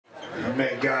I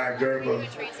met Guy Gerber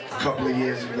a couple of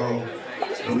years ago,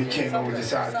 and we came up with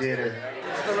this idea to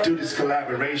do this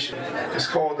collaboration. It's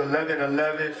called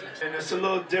 1111, and it's a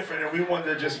little different, and we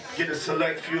wanted to just get a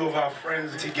select few of our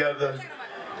friends together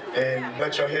and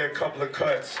let y'all hear a couple of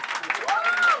cuts. What's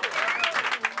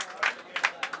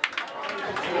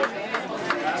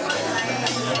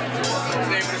the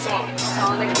name of the song?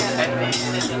 All together.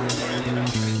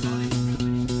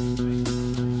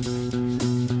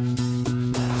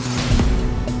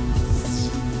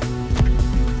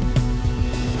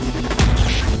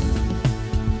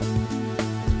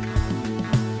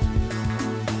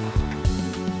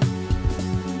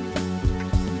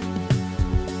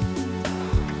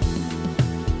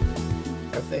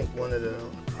 I think one of the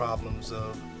problems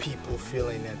of people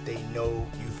feeling that they know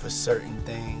you for certain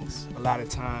things, a lot of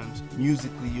times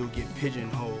musically you'll get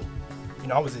pigeonholed. You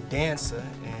know, I was a dancer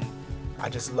and I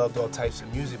just loved all types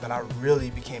of music, but I really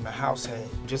became a house head.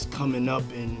 Just coming up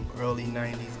in early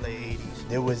 90s, late 80s,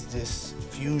 there was this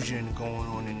fusion going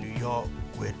on in New York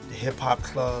with the hip hop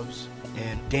clubs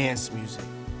and dance music.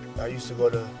 I used to go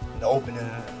to the opening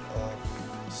of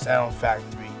Sound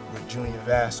Factory with Junior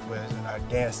Vasquez, and I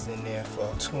danced in there for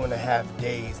 2.5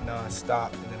 days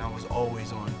non-stop, and then I was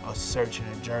always on a search and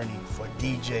a journey for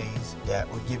DJs that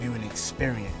would give you an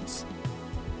experience.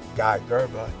 Guy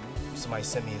Gerber, somebody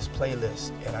sent me his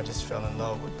playlist, and I just fell in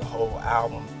love with the whole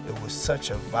album. It was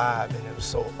such a vibe, and it was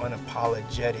so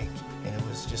unapologetic, and it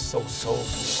was just so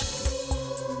soulful.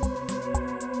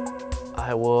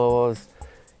 I was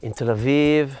in Tel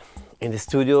Aviv, in the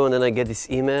studio, and then I get this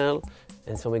email,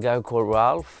 and so a guy called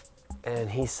Ralph,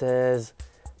 and he says,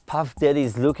 Puff Daddy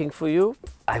is looking for you.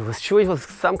 I was sure it was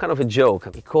some kind of a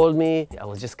joke. He called me, I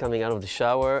was just coming out of the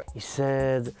shower. He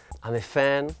said, I'm a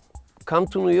fan, come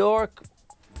to New York,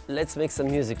 let's make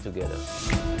some music together.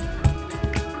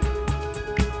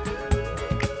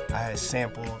 I had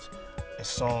sampled a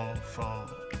song from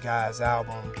Guy's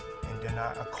album, and then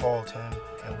I called him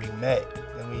and we met.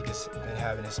 And we just been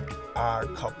having this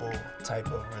odd couple type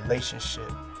of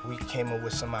relationship. We came up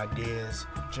with some ideas,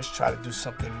 just try to do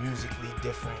something musically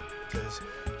different, because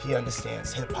he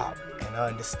understands hip hop and I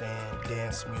understand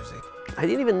dance music. I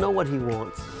didn't even know what he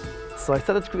wants. So I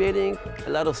started creating a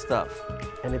lot of stuff.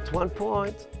 And at one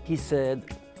point, he said,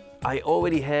 I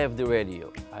already have the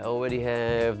radio. I already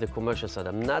have the commercial side.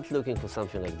 I'm not looking for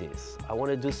something like this. I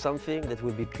want to do something that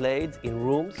will be played in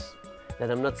rooms that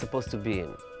I'm not supposed to be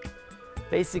in.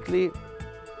 Basically,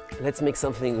 let's make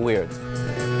something weird.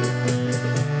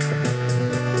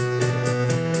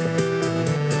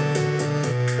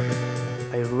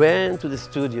 I ran to the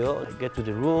studio, I get to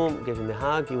the room, gave him a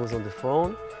hug, he was on the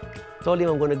phone. Told him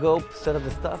I'm gonna go set up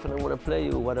the stuff and I'm gonna play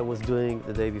you what I was doing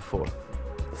the day before.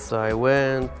 So I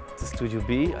went to Studio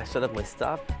B, I set up my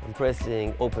stuff, I'm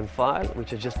pressing open file,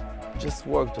 which I just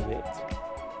worked on it.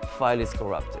 File is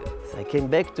corrupted. So I came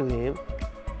back to him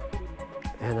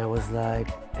and I was like,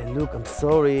 hey, look, I'm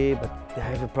sorry, but I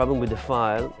have a problem with the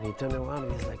file. And he turned around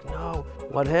and he's like, no,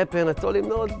 what happened? I told him,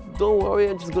 no, don't worry,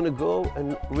 I'm just gonna go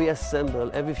and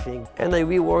reassemble everything. And I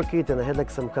reworked it, and I had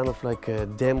like some kind of like a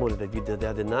demo that I did the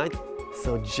other night.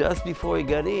 So just before he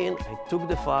got in, I took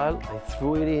the file, I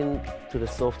threw it in to the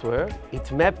software,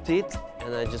 it mapped it,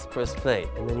 and I just pressed play.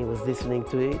 And then he was listening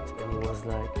to it, and he was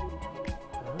like,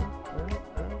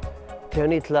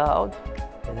 turn it loud.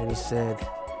 And then he said,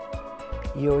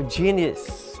 you're a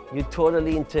genius. You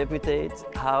totally interpreted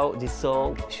how this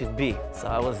song should be. So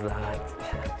I was like,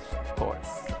 of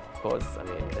course, I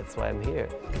mean, that's why I'm here.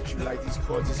 If you like these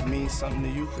chords, this means something to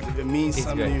you, because if it means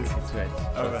something to you. It's great.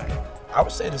 All right. I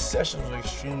would say the sessions were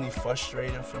extremely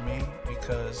frustrating for me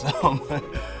because,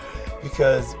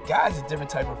 because Guy's a different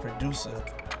type of producer.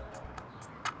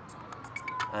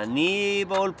 אני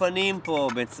באולפנים פה,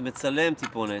 מצלם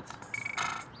טיפונת.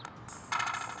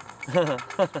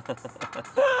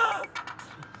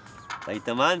 אתה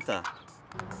התאמנת.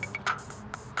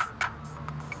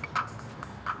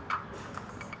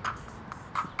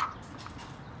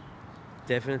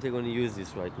 Definitely going to use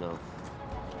this right now.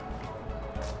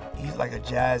 He's like a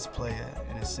jazz player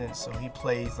in a sense, so he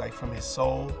plays like from his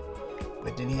soul,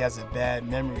 but then he has a bad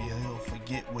memory, he'll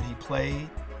forget what he played.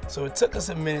 So it took us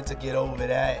a minute to get over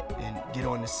that and get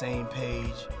on the same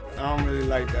page. I don't really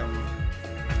like that one.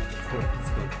 It's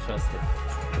good, trust it.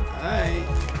 All right.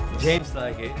 James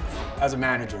like it. As a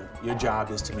manager, your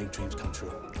job is to make dreams come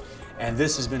true. And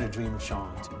this has been a dream of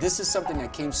Sean's. This is something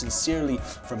that came sincerely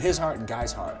from his heart and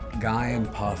Guy's heart. Guy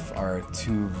and Puff are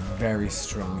two very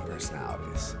strong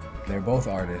personalities. They're both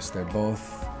artists. They're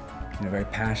both, you know, very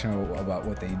passionate about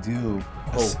what they do.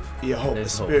 Hope. Yeah, hope.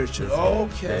 There's Spiritual.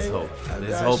 Hope. Okay. There's hope.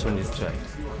 There's hope in this track.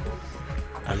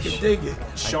 I can dig it.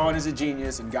 Sean is a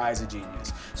genius and Guy is a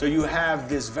genius. So you have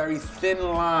this very thin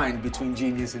line between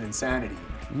genius and insanity.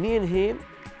 Me and him,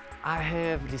 I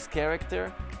have this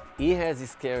character, he has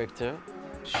his character,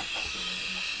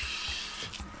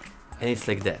 and it's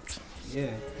like that.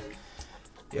 Yeah.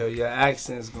 Yo, your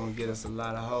accent's gonna get us a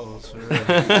lot of hoes, for real.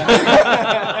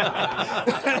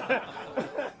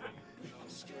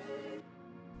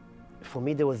 For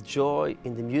me, there was joy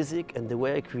in the music and the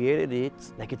way I created it.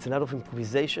 Like, it's a lot of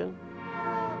improvisation.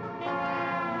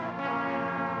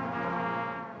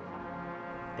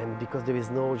 And because there is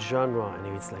no genre, and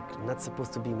it's like not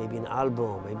supposed to be maybe an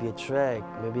album, maybe a track,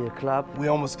 maybe a club. We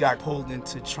almost got pulled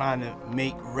into trying to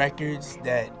make records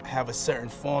that have a certain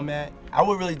format. I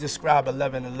would really describe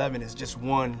 1111 as just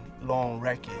one long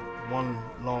record, one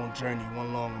long journey,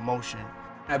 one long emotion.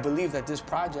 I believe that this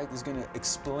project is going to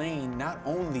explain not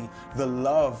only the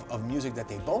love of music that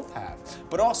they both have,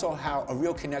 but also how a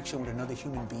real connection with another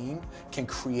human being can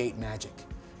create magic.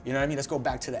 You know what I mean? Let's go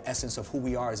back to the essence of who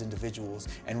we are as individuals.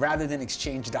 And rather than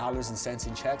exchange dollars and cents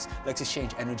and checks, let's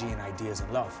exchange energy and ideas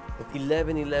and love.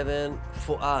 1111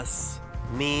 for us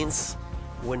means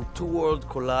when two worlds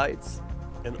collide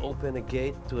and open a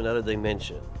gate to another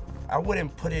dimension. I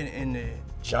wouldn't put it in the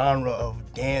genre of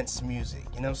dance music,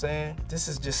 you know what I'm saying? This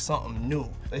is just something new.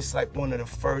 It's like one of the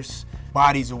first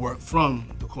bodies of work from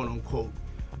the quote-unquote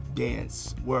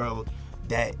dance world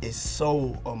that is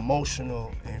so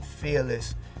emotional and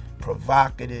fearless,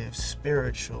 provocative,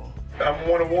 spiritual. I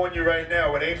want to warn you right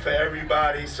now, it ain't for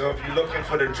everybody, so if you're looking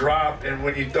for the drop and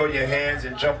when you throw your hands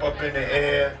and jump up in the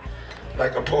air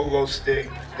like a pogo stick,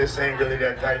 this ain't really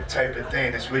that type of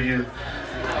thing. It's where you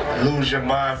lose your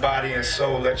mind, body, and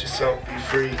soul, let yourself be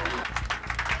free.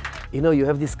 You know, you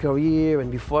have this career, and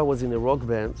before I was in a rock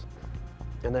band,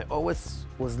 and I always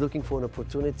was looking for an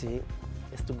opportunity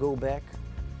is to go back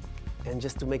and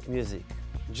just to make music.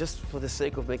 Just for the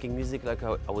sake of making music like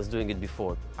I was doing it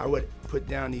before. I would put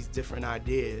down these different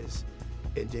ideas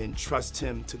and then trust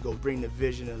him to go bring the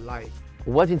vision of life.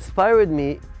 What inspired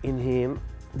me in him,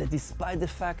 that despite the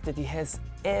fact that he has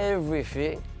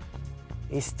everything,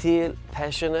 he's still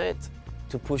passionate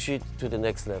to push it to the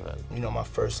next level. You know, my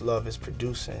first love is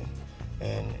producing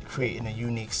and creating a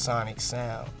unique sonic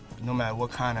sound. No matter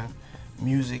what kind of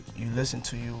music you listen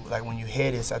to, like when you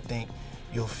hear this, I think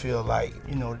you'll feel like,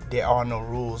 you know, there are no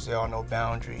rules, there are no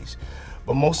boundaries.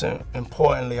 But most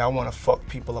importantly, I want to fuck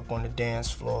people up on the dance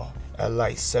floor at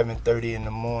like 7:30 in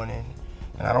the morning.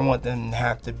 And I don't want them to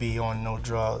have to be on no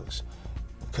drugs,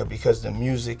 because the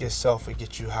music itself will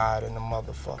get you higher than the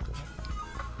motherfucker.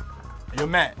 Yo,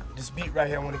 Matt, this beat right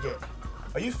here I want to get.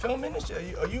 Are you filming this?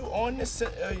 Are you on this?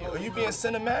 Are you being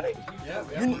cinematic?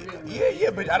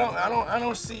 Yeah, but I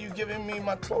don't see you giving me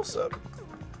my close-up.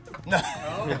 No.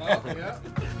 Oh, yeah.